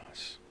upon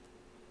us.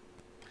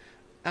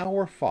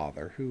 Our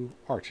Father, who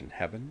art in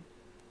heaven,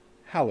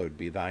 hallowed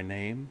be thy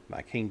name.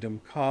 Thy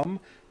kingdom come,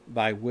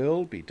 thy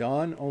will be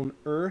done on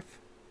earth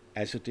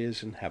as it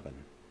is in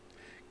heaven.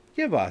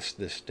 Give us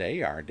this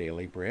day our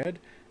daily bread,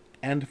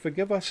 and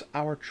forgive us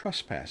our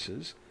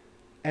trespasses,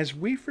 as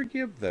we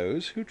forgive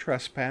those who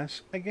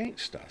trespass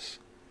against us.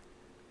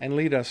 And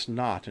lead us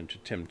not into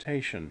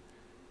temptation,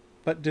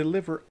 but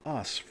deliver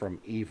us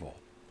from evil.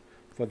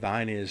 For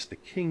thine is the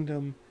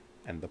kingdom,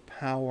 and the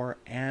power,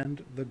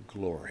 and the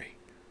glory,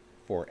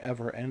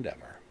 forever and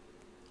ever.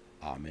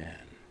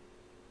 Amen.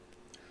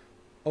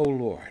 O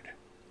Lord,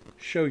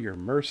 show your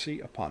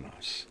mercy upon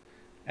us,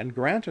 and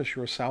grant us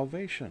your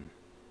salvation.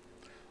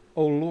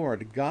 O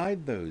Lord,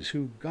 guide those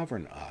who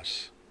govern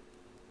us,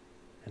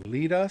 and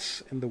lead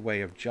us in the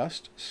way of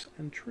justice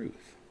and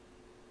truth.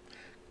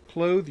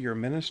 Clothe your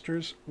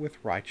ministers with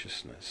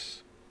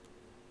righteousness,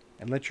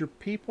 and let your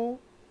people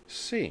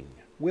sing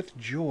with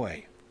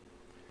joy.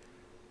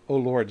 O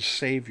Lord,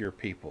 save your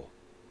people,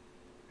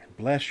 and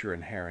bless your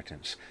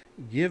inheritance.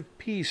 Give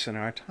peace in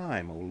our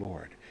time, O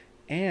Lord,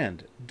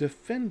 and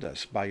defend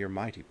us by your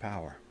mighty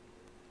power.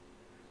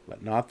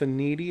 Let not the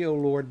needy, O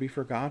Lord, be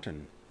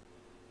forgotten,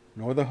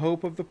 nor the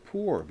hope of the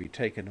poor be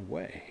taken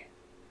away.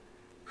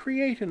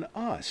 Create in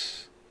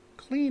us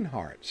clean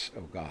hearts,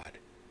 O God,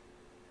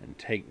 and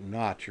take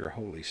not your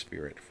Holy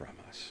Spirit from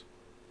us.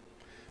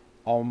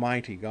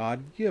 Almighty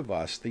God, give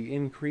us the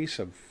increase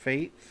of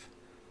faith,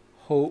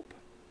 hope,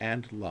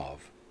 and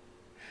love,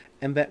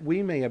 and that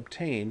we may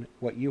obtain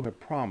what you have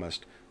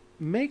promised,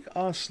 make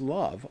us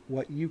love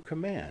what you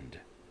command,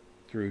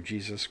 through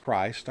Jesus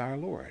Christ our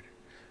Lord,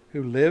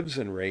 who lives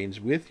and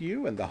reigns with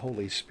you and the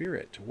Holy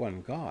Spirit,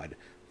 one God,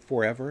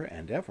 forever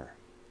and ever.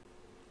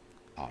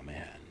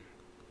 Amen.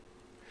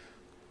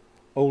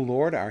 O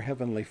Lord, our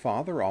heavenly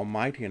Father,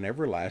 almighty and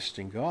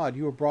everlasting God,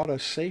 you have brought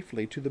us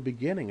safely to the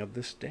beginning of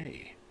this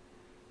day.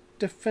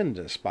 Defend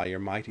us by your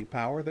mighty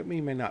power, that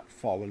we may not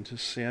fall into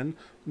sin,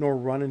 nor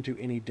run into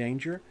any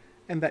danger,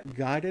 and that,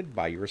 guided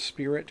by your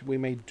Spirit, we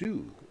may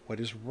do what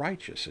is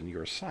righteous in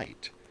your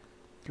sight,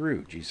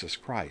 through Jesus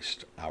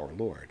Christ our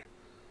Lord.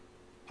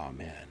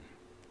 Amen.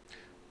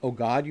 O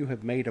God, you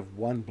have made of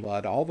one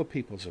blood all the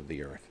peoples of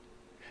the earth,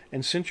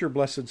 and sent your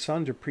blessed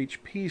Son to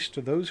preach peace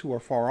to those who are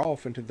far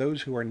off and to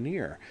those who are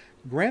near.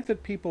 Grant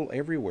that people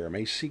everywhere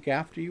may seek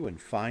after you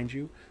and find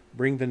you,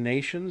 bring the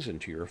nations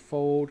into your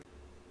fold,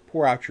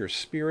 pour out your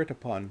Spirit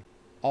upon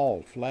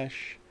all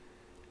flesh,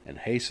 and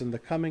hasten the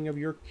coming of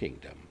your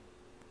kingdom.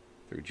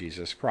 Through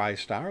Jesus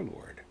Christ our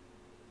Lord.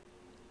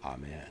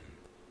 Amen.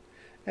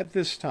 At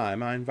this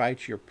time, I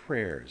invite your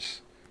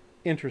prayers,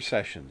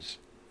 intercessions,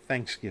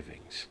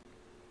 thanksgivings,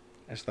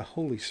 as the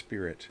Holy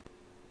Spirit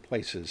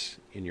places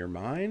in your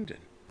mind and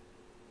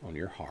on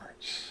your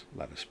hearts.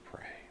 Let us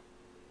pray.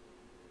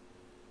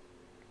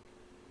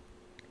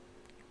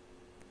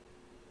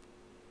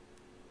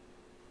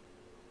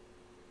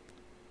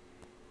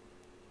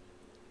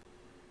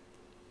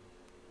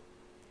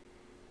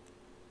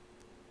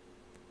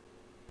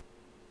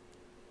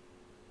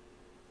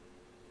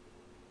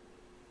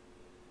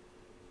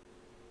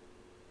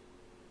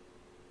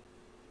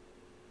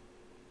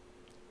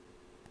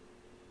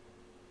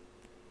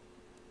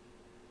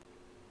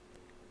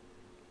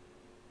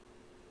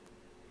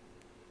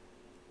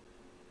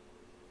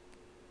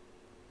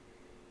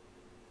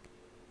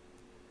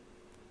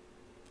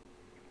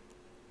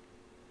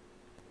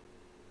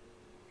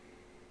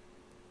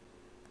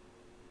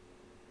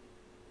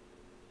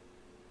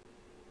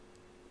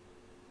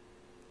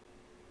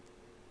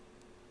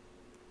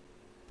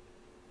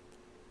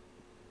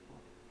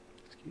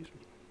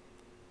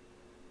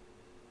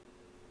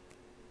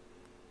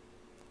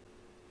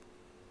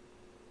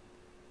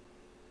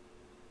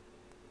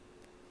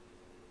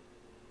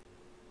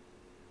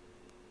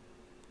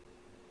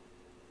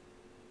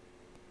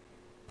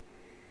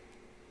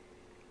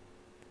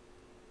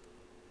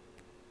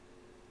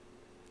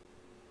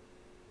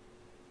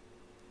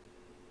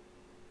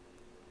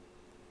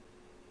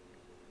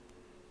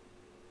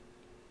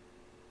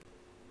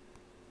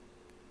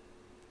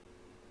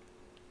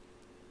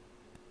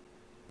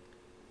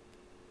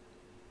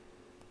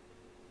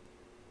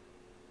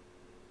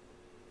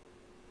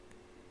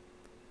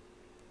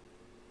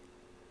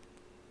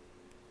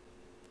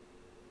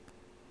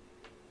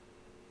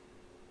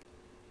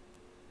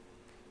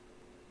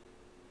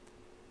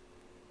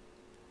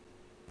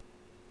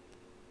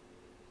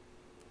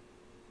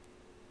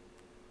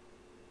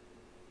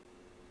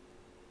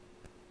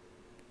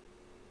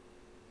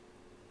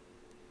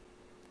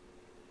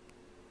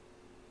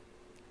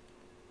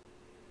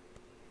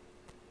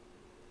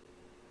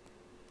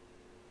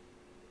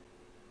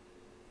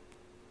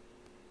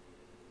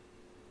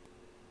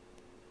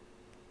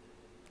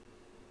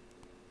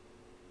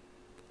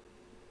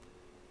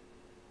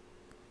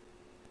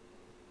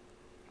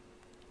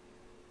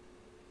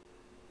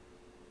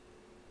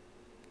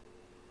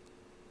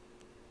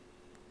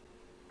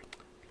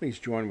 Please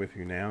join with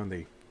me now in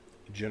the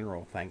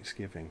general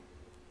thanksgiving.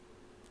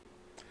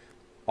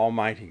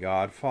 Almighty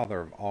God,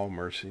 Father of all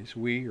mercies,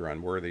 we, your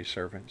unworthy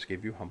servants,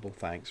 give you humble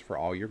thanks for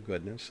all your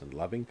goodness and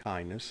loving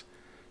kindness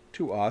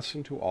to us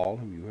and to all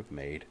whom you have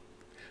made.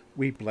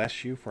 We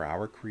bless you for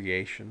our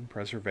creation,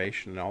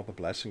 preservation, and all the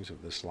blessings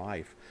of this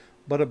life,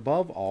 but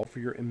above all for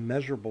your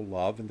immeasurable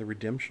love and the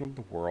redemption of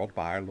the world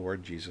by our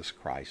Lord Jesus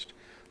Christ,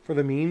 for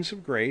the means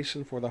of grace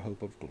and for the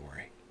hope of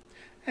glory.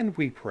 And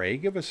we pray,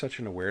 give us such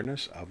an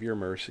awareness of your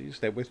mercies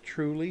that with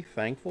truly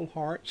thankful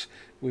hearts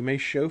we may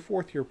show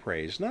forth your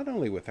praise, not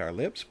only with our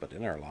lips, but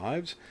in our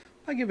lives,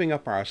 by giving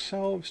up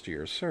ourselves to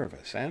your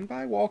service, and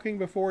by walking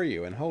before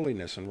you in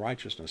holiness and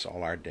righteousness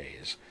all our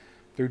days.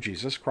 Through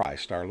Jesus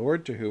Christ our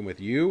Lord, to whom with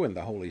you and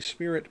the Holy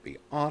Spirit be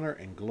honor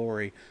and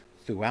glory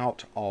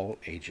throughout all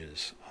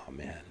ages.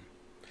 Amen.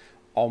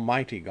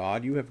 Almighty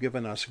God, you have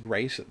given us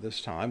grace at this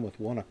time with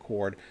one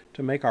accord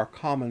to make our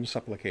common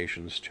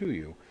supplications to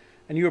you.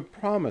 And you have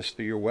promised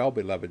through your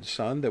well-beloved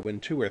Son that when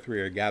 2 or 3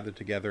 are gathered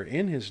together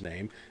in his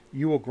name,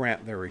 you will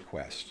grant their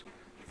request.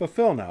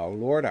 Fulfill now, O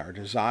Lord, our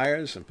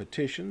desires and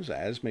petitions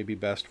as may be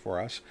best for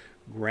us,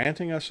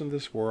 granting us in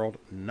this world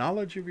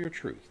knowledge of your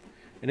truth,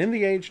 and in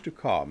the age to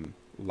come,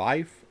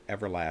 life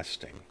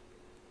everlasting.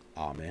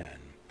 Amen.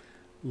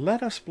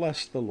 Let us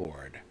bless the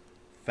Lord.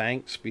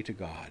 Thanks be to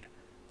God.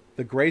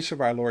 The grace of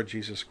our Lord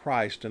Jesus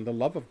Christ, and the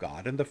love of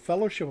God, and the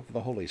fellowship of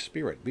the Holy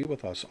Spirit be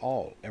with us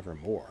all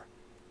evermore.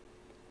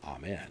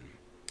 Amen.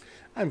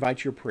 I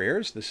invite your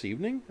prayers this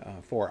evening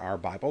for our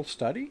Bible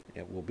study.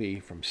 It will be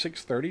from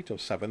 6:30 till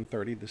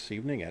 7:30 this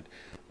evening at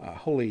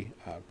Holy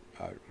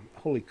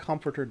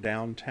Comforter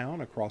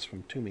downtown across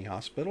from Toomey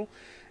Hospital.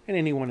 And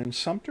anyone in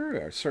Sumter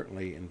are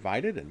certainly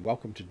invited and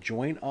welcome to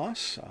join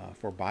us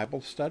for Bible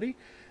study.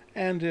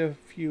 And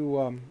if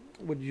you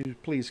would you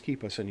please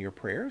keep us in your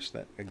prayers,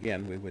 that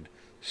again we would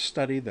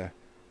study the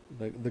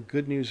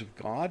good news of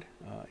God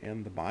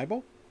in the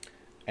Bible,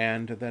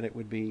 and that it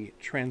would be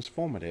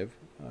transformative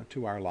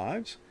to our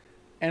lives.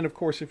 And of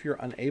course, if you're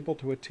unable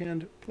to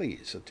attend,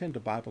 please attend a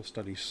Bible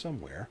study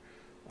somewhere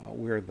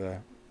where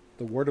the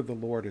word of the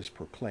Lord is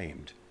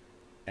proclaimed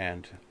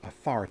and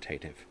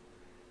authoritative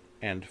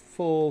and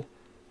full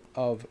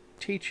of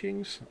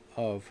teachings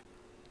of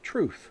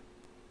truth.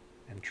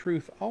 And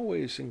truth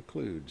always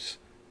includes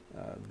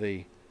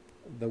the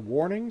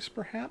warnings,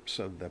 perhaps,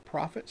 of the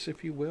prophets,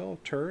 if you will.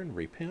 Turn,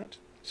 repent.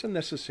 It's a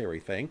necessary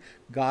thing.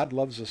 God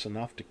loves us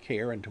enough to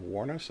care and to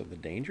warn us of the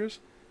dangers.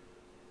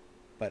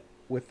 But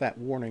with that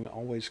warning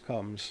always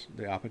comes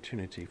the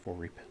opportunity for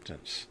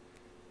repentance.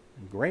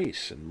 And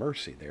grace and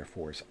mercy,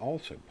 therefore, is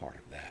also part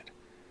of that.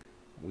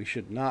 We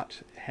should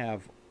not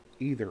have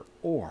either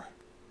or.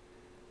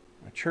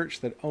 A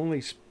church that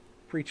only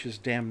preaches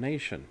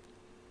damnation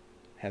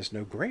has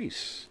no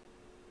grace.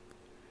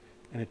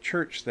 And a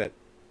church that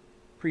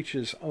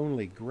preaches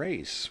only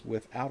grace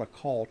without a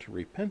call to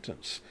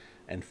repentance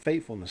and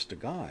faithfulness to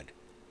God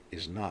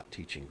is not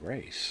teaching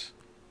grace.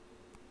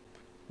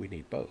 We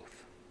need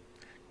both.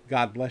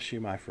 God bless you,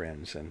 my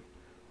friends, and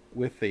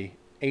with the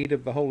aid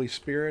of the Holy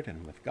Spirit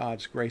and with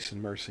God's grace and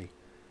mercy,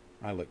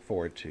 I look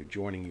forward to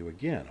joining you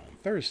again on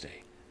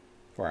Thursday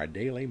for our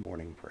daily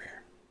morning prayer.